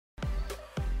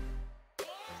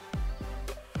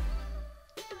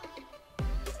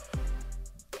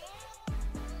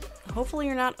hopefully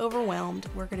you're not overwhelmed.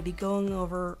 We're going to be going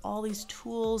over all these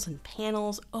tools and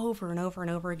panels over and over and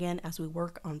over again as we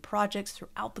work on projects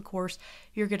throughout the course.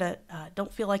 You're going to,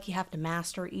 don't feel like you have to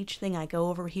master each thing I go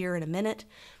over here in a minute.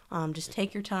 Just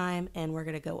take your time and we're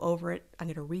going to go over it. I'm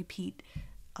going to repeat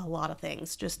a lot of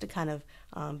things just to kind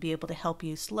of be able to help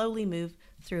you slowly move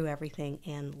through everything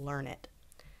and learn it.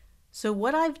 So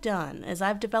what I've done is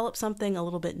I've developed something a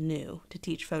little bit new to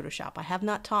teach Photoshop. I have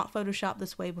not taught Photoshop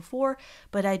this way before,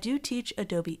 but I do teach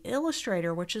Adobe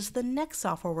Illustrator, which is the next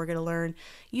software we're going to learn,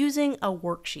 using a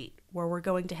worksheet where we're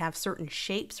going to have certain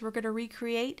shapes we're going to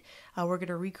recreate. We're going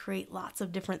to recreate lots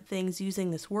of different things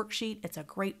using this worksheet. It's a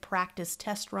great practice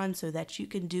test run so that you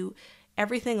can do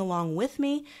everything along with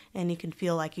me and you can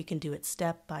feel like you can do it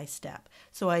step by step.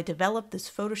 So I developed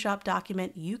this Photoshop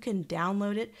document. You can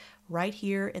download it right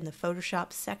here in the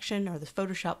Photoshop section or the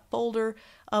Photoshop folder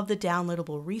of the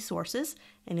downloadable resources,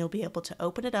 and you'll be able to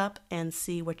open it up and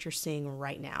see what you're seeing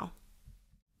right now.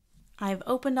 I've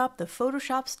opened up the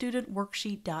Photoshop Student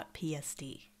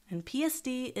Worksheet.psd. And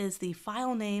PSD is the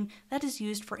file name that is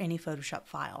used for any Photoshop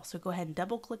file. So go ahead and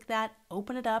double click that,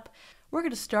 open it up. We're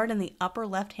going to start in the upper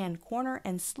left-hand corner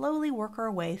and slowly work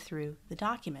our way through the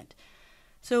document.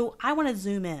 So I want to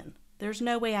zoom in. There's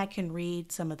no way I can read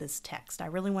some of this text. I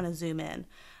really want to zoom in.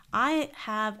 I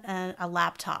have a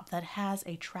laptop that has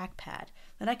a trackpad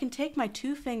that I can take my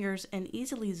 2 fingers and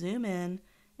easily zoom in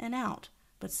and out.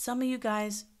 But some of you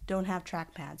guys don't have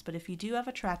trackpads. But if you do have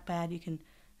a trackpad, you can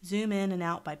zoom in and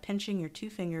out by pinching your 2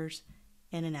 fingers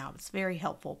in and out. It's very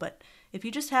helpful. But if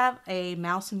you just have a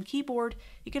mouse and keyboard,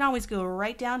 you can always go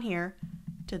right down here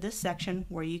to this section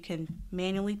where you can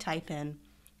manually type in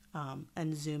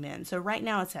and zoom in. So right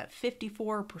now it's at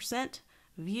 54%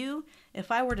 view.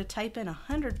 If I were to type in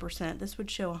 100%, this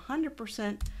would show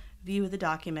 100% view of the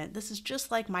document. This is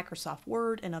just like Microsoft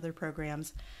Word and other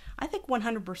programs. I think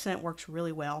 100% works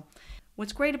really well.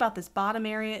 What's great about this bottom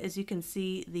area is you can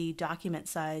see the document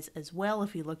size as well.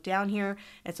 If you look down here,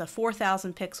 it's a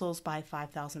 4,000 pixels by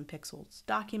 5,000 pixels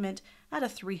document at a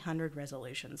 300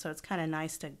 resolution. So it's kind of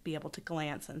nice to be able to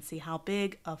glance and see how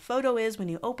big a photo is when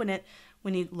you open it,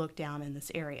 when you look down in this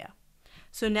area.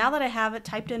 So now that I have it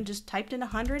typed in, just typed in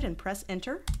 100 and press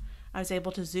enter, I was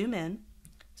able to zoom in.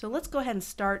 So let's go ahead and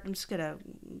start. I'm just going to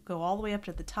go all the way up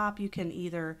to the top. You can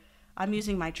either, I'm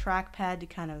using my trackpad to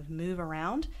kind of move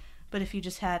around. But if you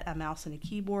just had a mouse and a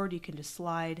keyboard, you can just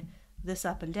slide this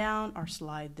up and down or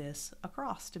slide this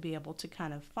across to be able to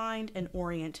kind of find and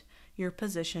orient your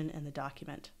position in the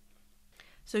document.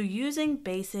 So using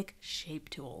basic shape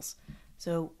tools.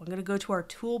 So I'm going to go to our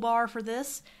toolbar for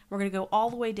this. We're going to go all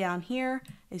the way down here.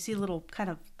 You see a little kind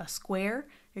of a square.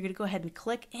 You're going to go ahead and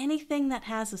click anything that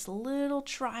has this little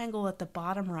triangle at the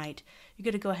bottom right. You're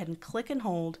going to go ahead and click and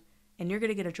hold, and you're going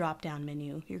to get a drop-down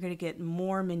menu. You're going to get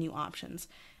more menu options.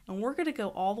 And we're going to go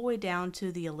all the way down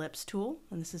to the ellipse tool,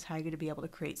 and this is how you're going to be able to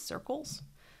create circles.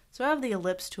 So I have the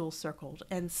ellipse tool circled,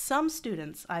 and some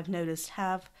students I've noticed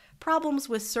have problems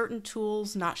with certain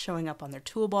tools not showing up on their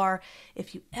toolbar.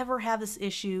 If you ever have this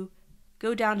issue,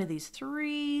 go down to these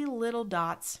 3 little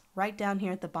dots right down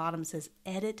here at the bottom. It says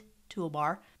Edit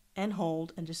Toolbar, and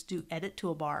hold and just do Edit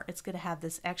Toolbar. It's going to have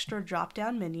this extra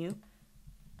drop-down menu.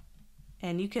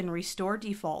 And you can restore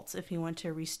defaults if you want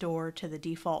to restore to the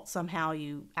default. Somehow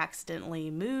you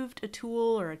accidentally moved a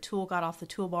tool or a tool got off the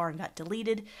toolbar and got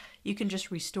deleted. You can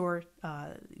just restore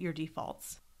your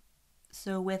defaults.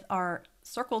 So with our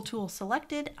circle tool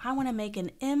selected, I want to make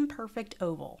an imperfect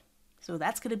oval. So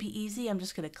that's going to be easy. I'm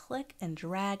just going to click and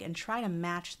drag and try to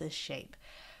match this shape.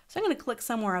 So I'm going to click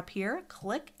somewhere up here,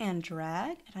 click and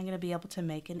drag, and I'm going to be able to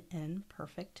make an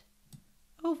imperfect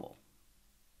oval.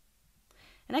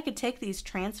 And I could take these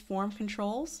transform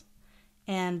controls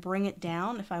and bring it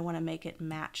down if I want to make it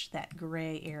match that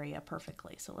gray area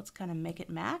perfectly. So let's kind of make it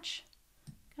match,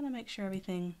 kind of make sure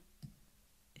everything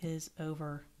is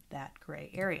over that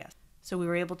gray area. So we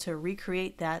were able to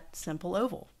recreate that simple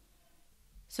oval.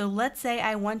 So let's say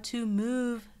I want to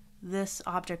move this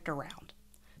object around.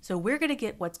 So we're going to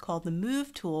get what's called the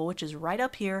Move tool, which is right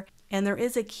up here. And there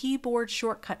is a keyboard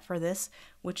shortcut for this,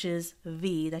 which is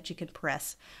V that you can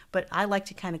press. But I like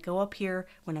to kind of go up here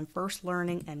when I'm first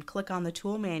learning and click on the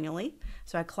tool manually.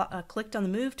 So I clicked on the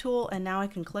Move tool, and now I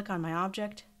can click on my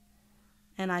object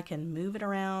and I can move it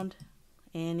around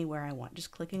anywhere I want,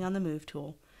 just clicking on the Move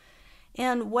tool.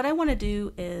 And what I want to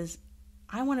do is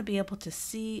I want to be able to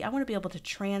see, I want to be able to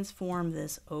transform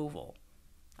this oval.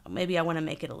 Maybe I want to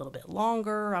make it a little bit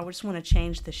longer. I just want to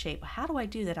change the shape. How do I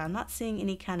do that? I'm not seeing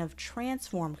any kind of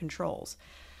transform controls.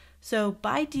 So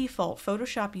by default,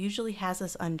 Photoshop usually has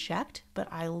this unchecked, but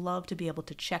I love to be able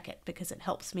to check it because it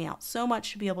helps me out so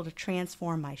much to be able to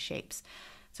transform my shapes.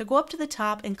 So go up to the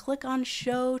top and click on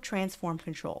Show Transform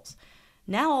Controls.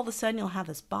 Now all of a sudden you'll have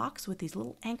this box with these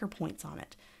little anchor points on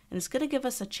it, and it's going to give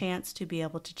us a chance to be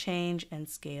able to change and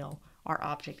scale our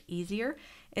object easier.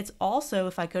 It's also,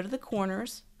 if I go to the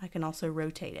corners, I can also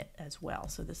rotate it as well.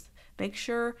 So this, make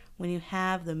sure when you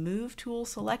have the Move tool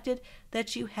selected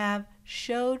that you have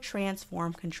Show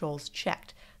Transform Controls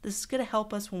checked. This is going to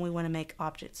help us when we want to make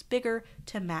objects bigger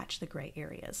to match the gray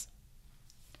areas.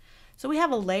 So we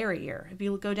have a layer here. If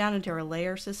you go down into our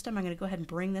layer system, I'm going to go ahead and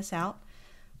bring this out.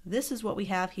 This is what we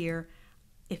have here.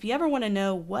 If you ever want to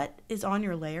know what is on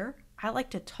your layer, I like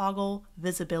to toggle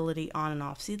visibility on and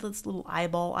off. See this little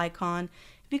eyeball icon?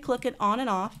 If you click it on and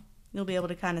off, you'll be able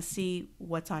to kind of see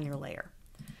what's on your layer.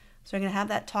 So I'm going to have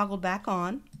that toggled back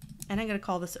on, and I'm going to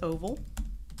call this oval.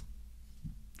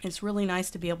 It's really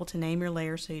nice to be able to name your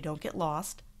layer so you don't get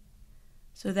lost.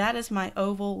 So that is my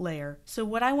oval layer. So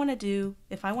what I want to do,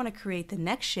 if I want to create the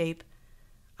next shape,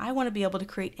 I want to be able to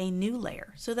create a new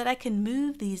layer so that I can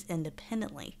move these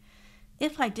independently.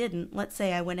 If I didn't, let's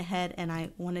say I went ahead and I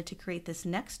wanted to create this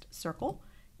next circle,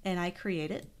 and I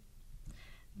create it,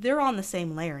 they're on the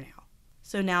same layer now.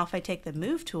 So now if I take the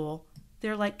Move tool,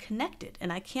 they're like connected,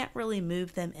 and I can't really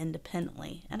move them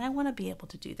independently, and I want to be able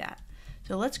to do that.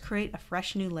 So let's create a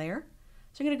fresh new layer.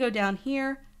 So I'm going to go down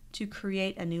here to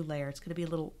create a new layer. It's going to be a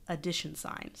little addition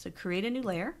sign. So create a new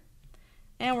layer,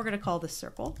 and we're going to call this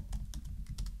circle.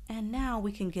 And now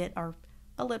we can get our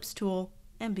ellipse tool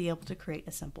and be able to create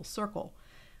a simple circle.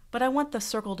 But I want the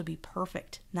circle to be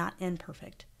perfect, not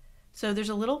imperfect. So there's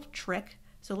a little trick.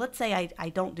 So let's say I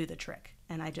don't do the trick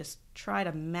and I just try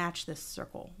to match this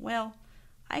circle. Well,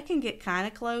 I can get kind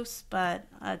of close, but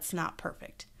it's not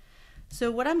perfect.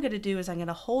 So what I'm going to do is I'm going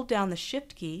to hold down the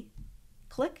Shift key,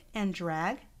 click and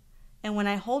drag, and when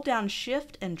I hold down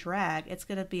Shift and drag, it's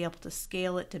going to be able to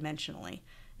scale it dimensionally.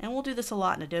 And we'll do this a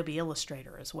lot in Adobe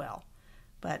Illustrator as well.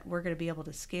 But we're going to be able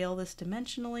to scale this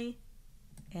dimensionally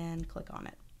and click on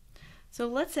it. So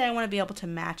let's say I want to be able to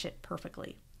match it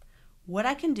perfectly. What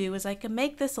I can do is I can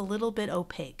make this a little bit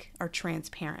opaque or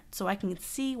transparent so I can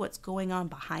see what's going on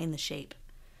behind the shape.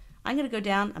 I'm going to go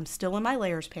down, I'm still in my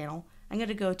layers panel, I'm going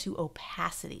to go to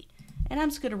opacity, and I'm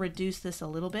just going to reduce this a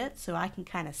little bit so I can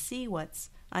kind of see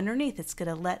what's underneath. It's going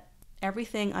to let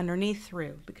everything underneath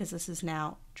through because this is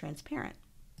now transparent.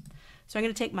 So I'm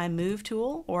going to take my Move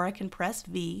tool, or I can press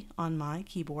V on my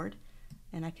keyboard,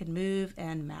 and I can move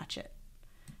and match it.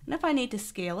 And if I need to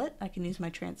scale it, I can use my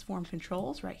transform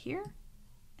controls right here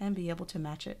and be able to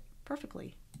match it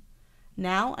perfectly.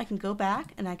 Now I can go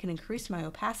back and I can increase my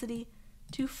opacity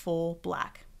to full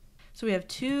black. So we have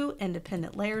two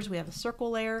independent layers. We have a circle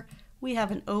layer, we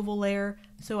have an oval layer.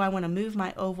 So I want to move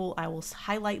my oval, I will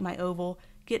highlight my oval,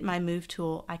 get my Move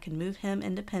tool, I can move him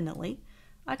independently.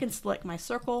 I can select my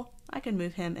circle, I can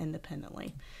move him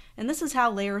independently. And this is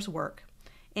how layers work.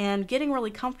 And getting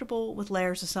really comfortable with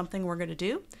layers is something we're going to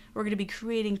do. We're going to be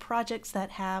creating projects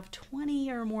that have 20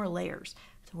 or more layers.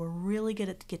 So we're really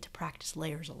going to get to practice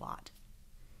layers a lot.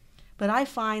 But I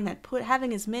find that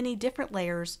having as many different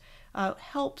layers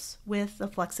helps with the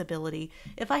flexibility.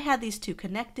 If I had these two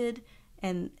connected,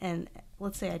 and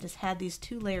let's say I just had these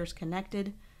two layers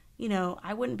connected, you know,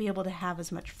 I wouldn't be able to have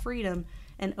as much freedom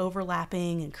and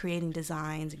overlapping and creating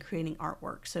designs and creating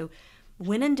artwork. So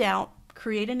when in doubt,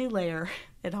 create a new layer.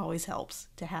 It always helps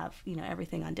to have, you know,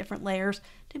 everything on different layers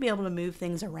to be able to move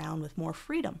things around with more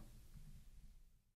freedom.